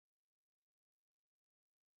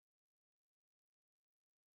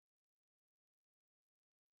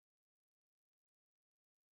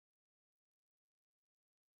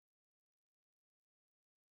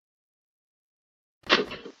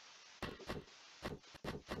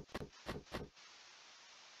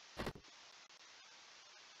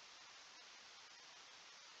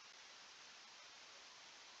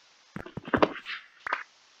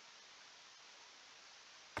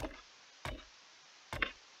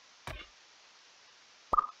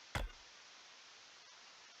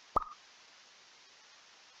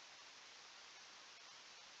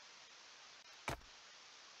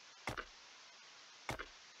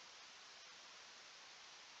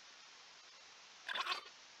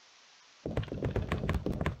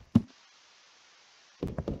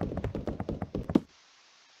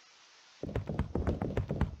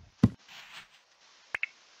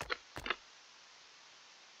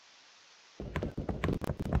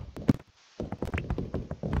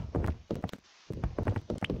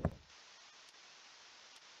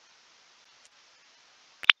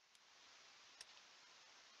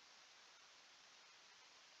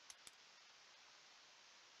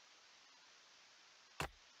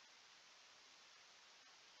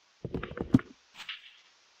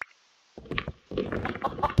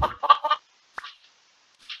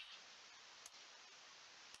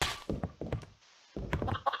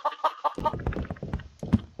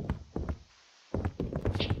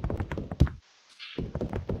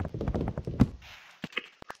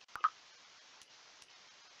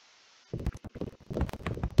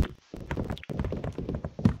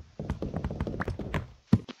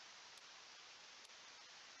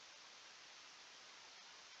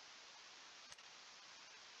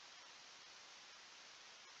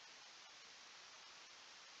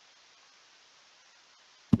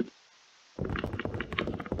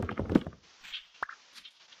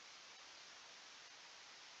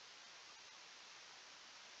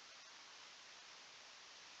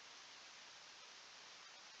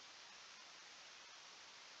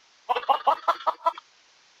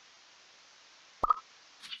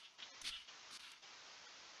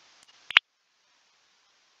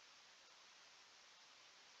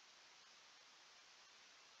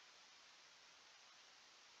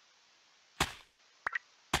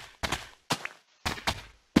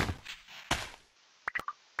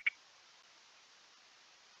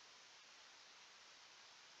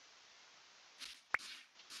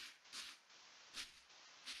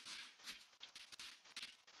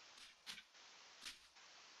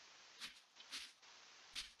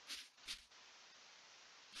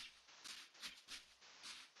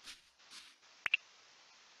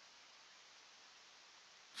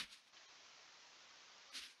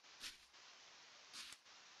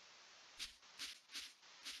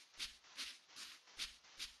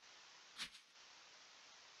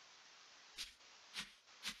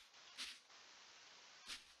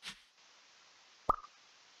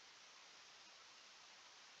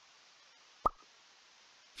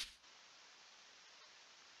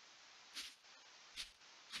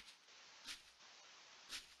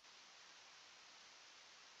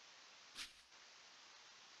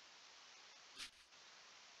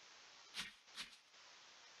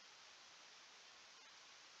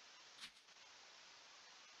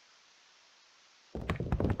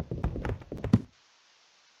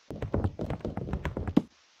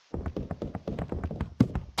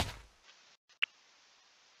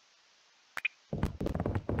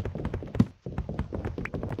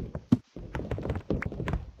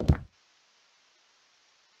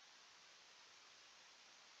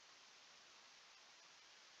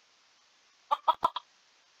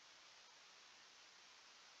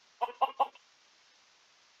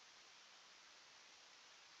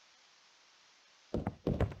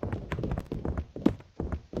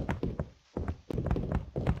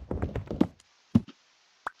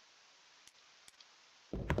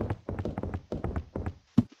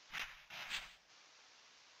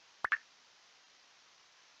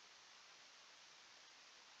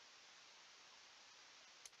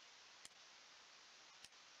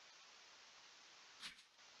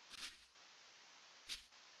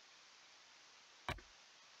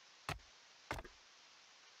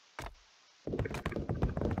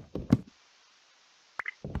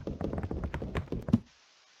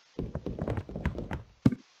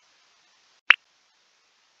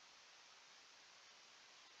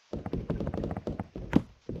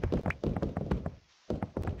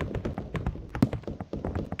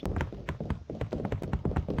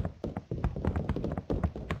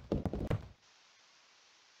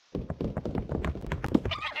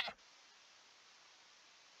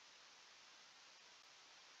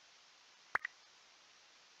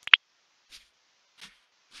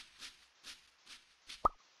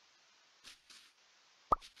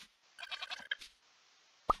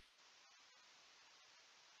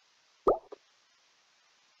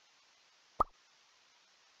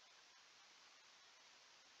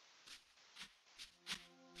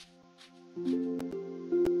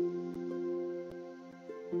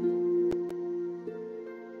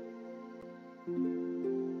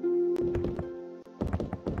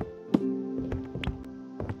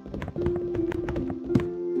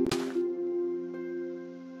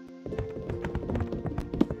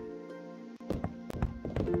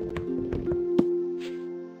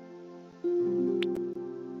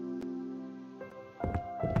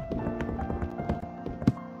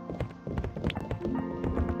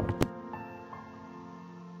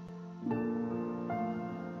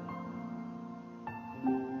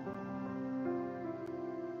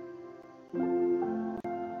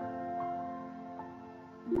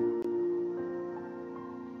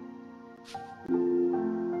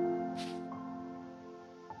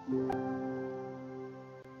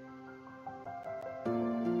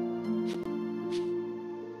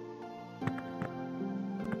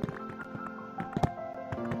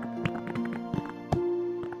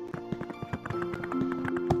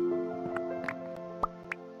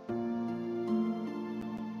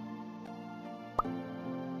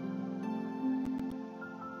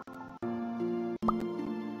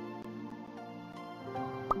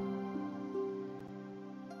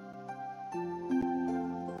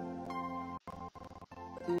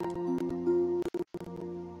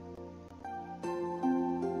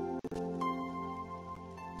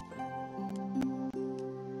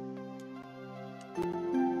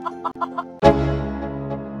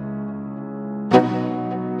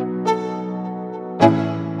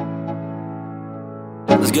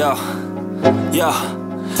Yo, yo,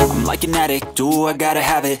 I'm like an addict, do I gotta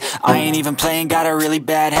have it. I ain't even playing, got a really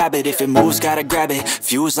bad habit. If it moves, gotta grab it,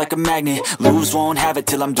 fuse like a magnet. Lose, won't have it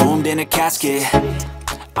till I'm doomed in a casket.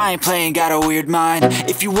 I ain't playing, got a weird mind.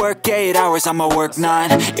 If you work 8 hours, I'ma work 9.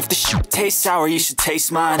 If the shoot tastes sour, you should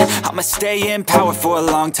taste mine. I'ma stay in power for a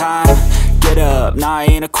long time. Get up, nah, I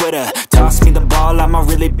ain't a quitter. Toss me the ball, I'm a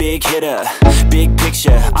really big hitter. Big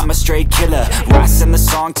picture, I'm a straight killer. Rising the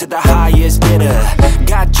song to the highest bidder.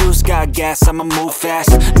 Got juice, got gas, I'ma move fast.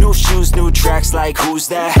 New shoes, new tracks, like who's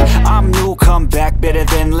that? I'm new, come back, better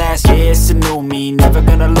than last. Yeah, it's a new me, never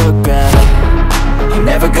gonna look back. I'm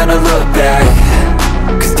never gonna look back.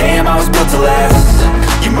 Cause damn, I was built to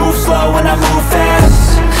last. You move slow and I move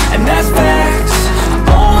fast, and that's facts.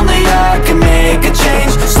 Only I can make a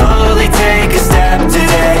change. Slowly take a step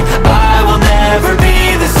today. I will never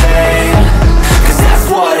be the same. Cause that's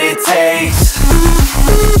what it takes.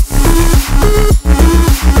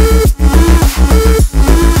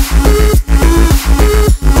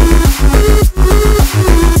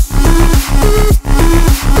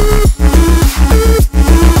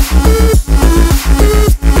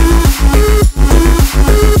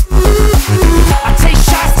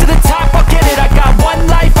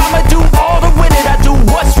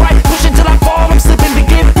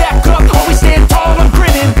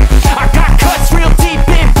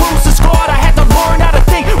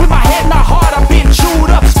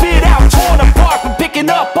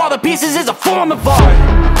 Pieces is a form of art.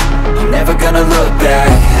 I'm never gonna look back.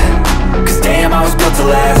 Cause damn, I was built to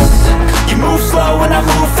last. You move slow and I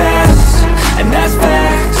move fast, and that's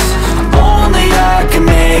facts. Only I can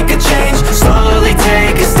make a change. Slowly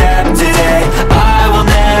take a step today. I will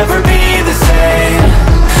never be the same.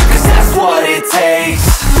 Cause that's what it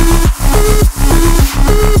takes.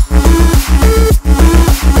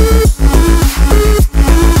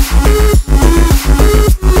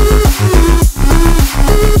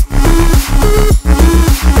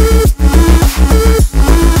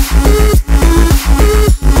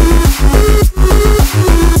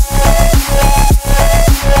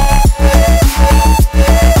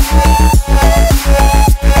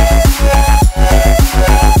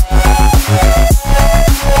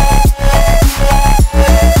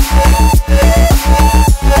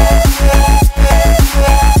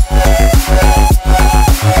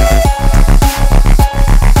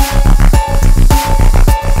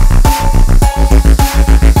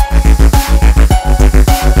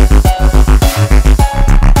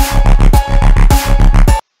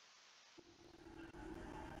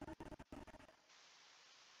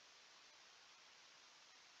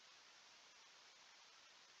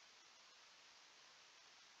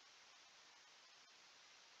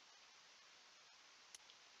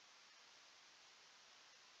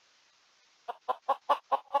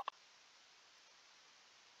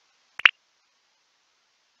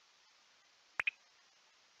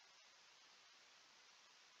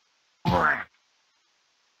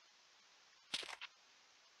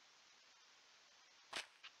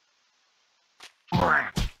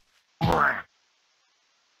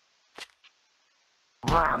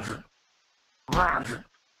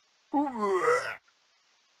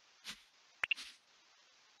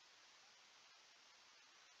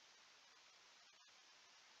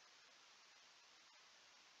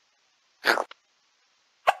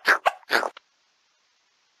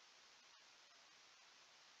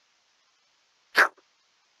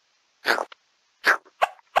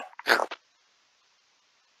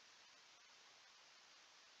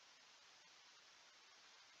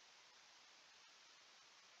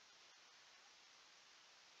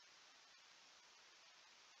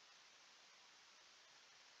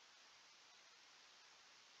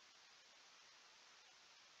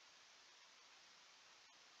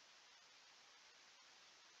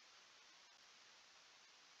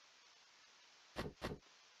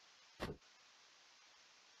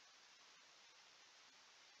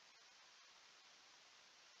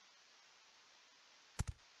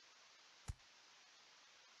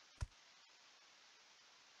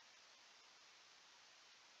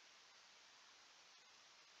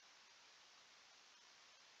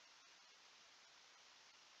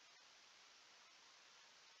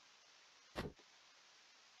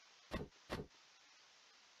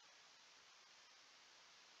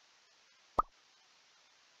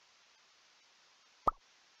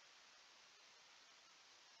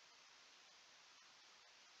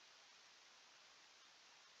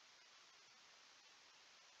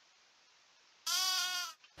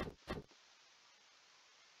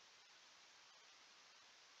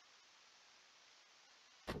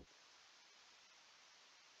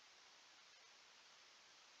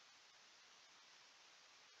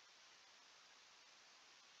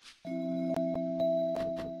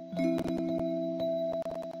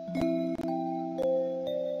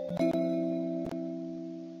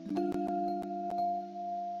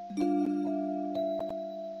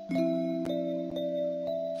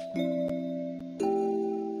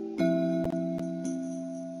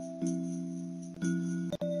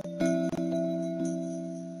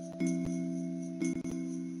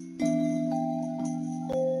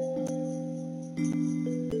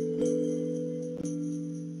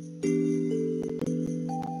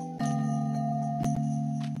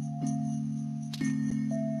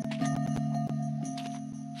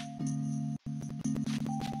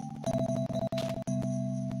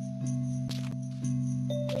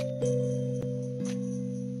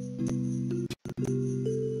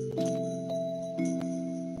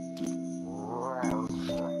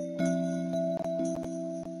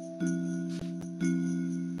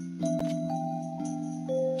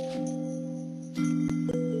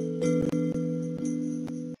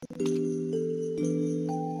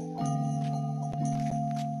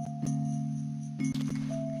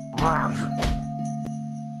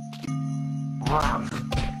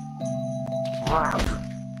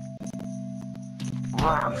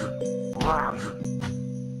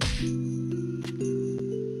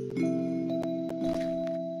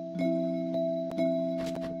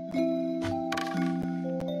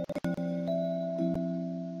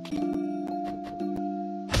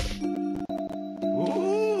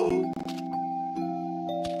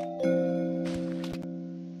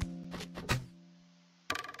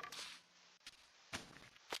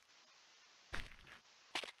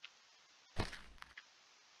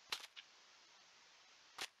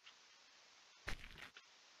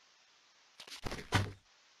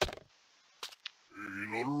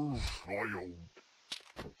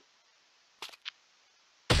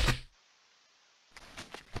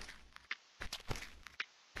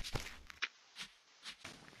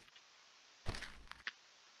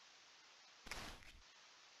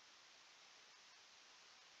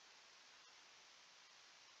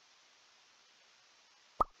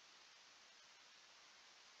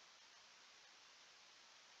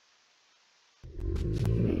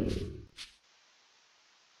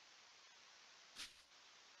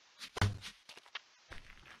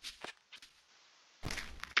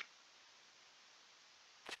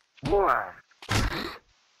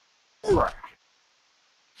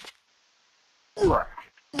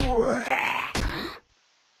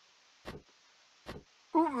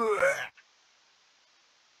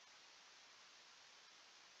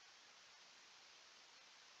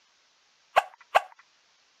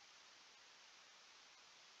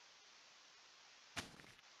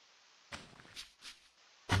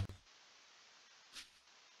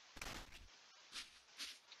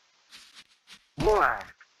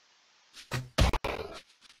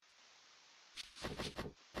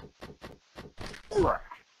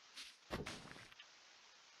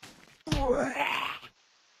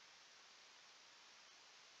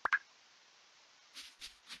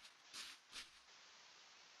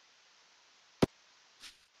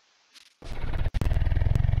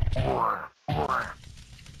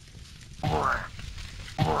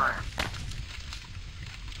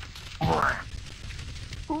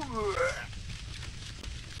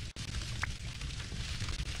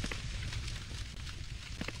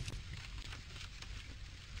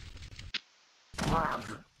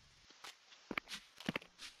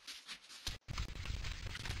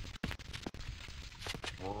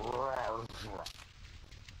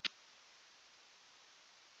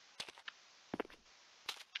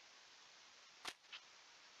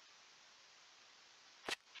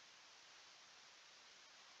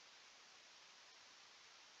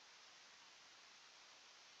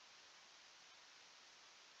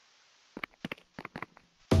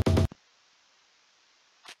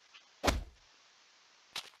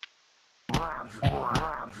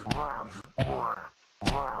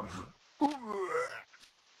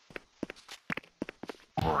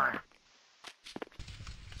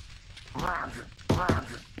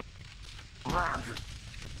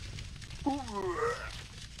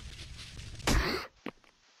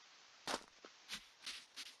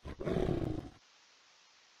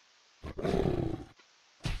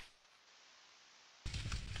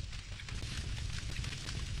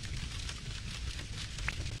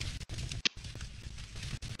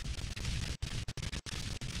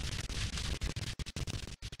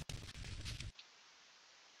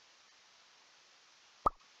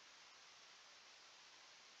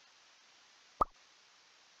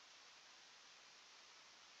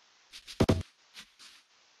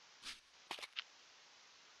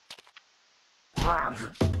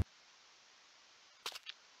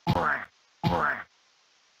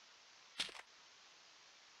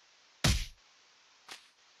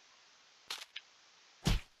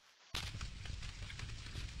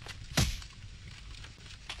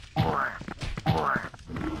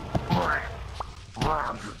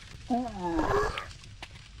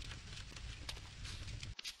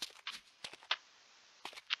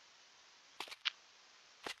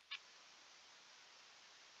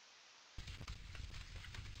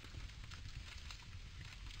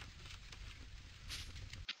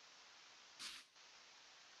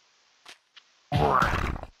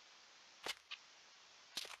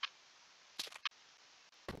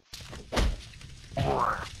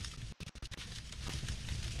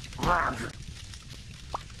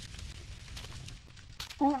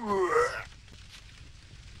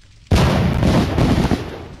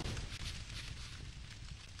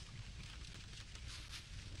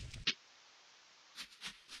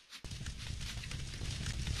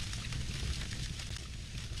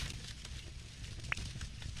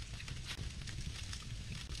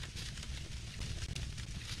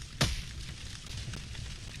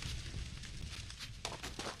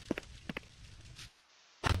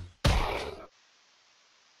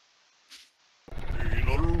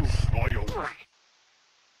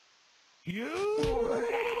 You?